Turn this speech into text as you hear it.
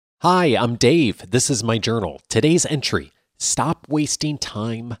Hi, I'm Dave. This is my journal. Today's entry: stop wasting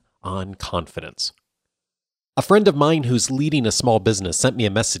time on confidence. A friend of mine who's leading a small business sent me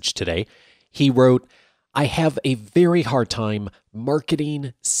a message today. He wrote, I have a very hard time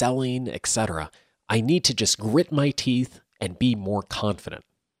marketing, selling, etc. I need to just grit my teeth and be more confident.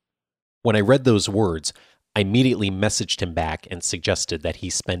 When I read those words, I immediately messaged him back and suggested that he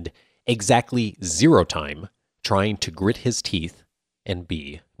spend exactly 0 time trying to grit his teeth and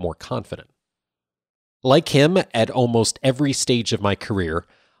be more confident. Like him, at almost every stage of my career,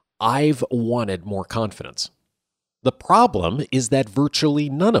 I've wanted more confidence. The problem is that virtually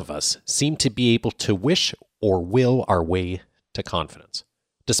none of us seem to be able to wish or will our way to confidence.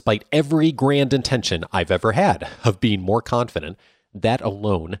 Despite every grand intention I've ever had of being more confident, that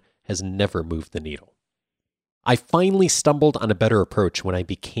alone has never moved the needle. I finally stumbled on a better approach when I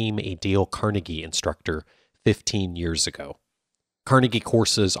became a Dale Carnegie instructor 15 years ago. Carnegie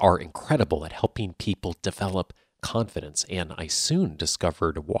courses are incredible at helping people develop confidence, and I soon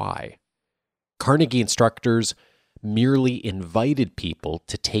discovered why. Carnegie instructors merely invited people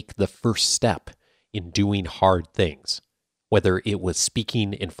to take the first step in doing hard things, whether it was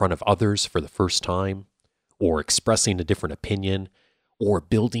speaking in front of others for the first time, or expressing a different opinion, or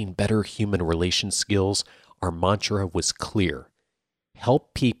building better human relation skills. Our mantra was clear: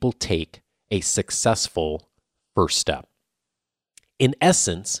 help people take a successful first step. In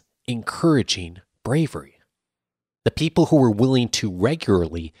essence, encouraging bravery. The people who were willing to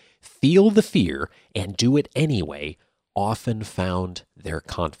regularly feel the fear and do it anyway often found their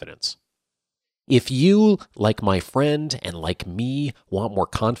confidence. If you, like my friend and like me, want more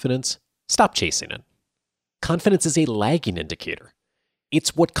confidence, stop chasing it. Confidence is a lagging indicator.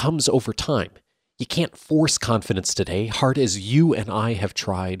 It's what comes over time. You can't force confidence today, hard as you and I have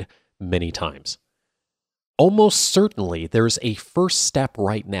tried many times. Almost certainly there's a first step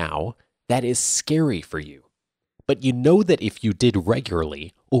right now that is scary for you, but you know that if you did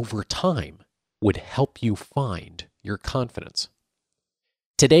regularly, over time, would help you find your confidence.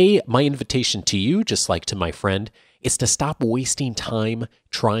 Today, my invitation to you, just like to my friend, is to stop wasting time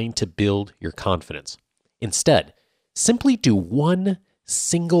trying to build your confidence. Instead, simply do one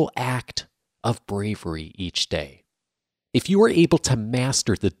single act of bravery each day. If you are able to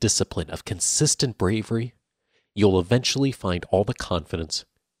master the discipline of consistent bravery, you'll eventually find all the confidence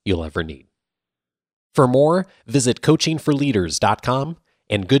you'll ever need. For more, visit coachingforleaders.com,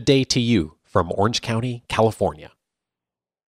 and good day to you from Orange County, California.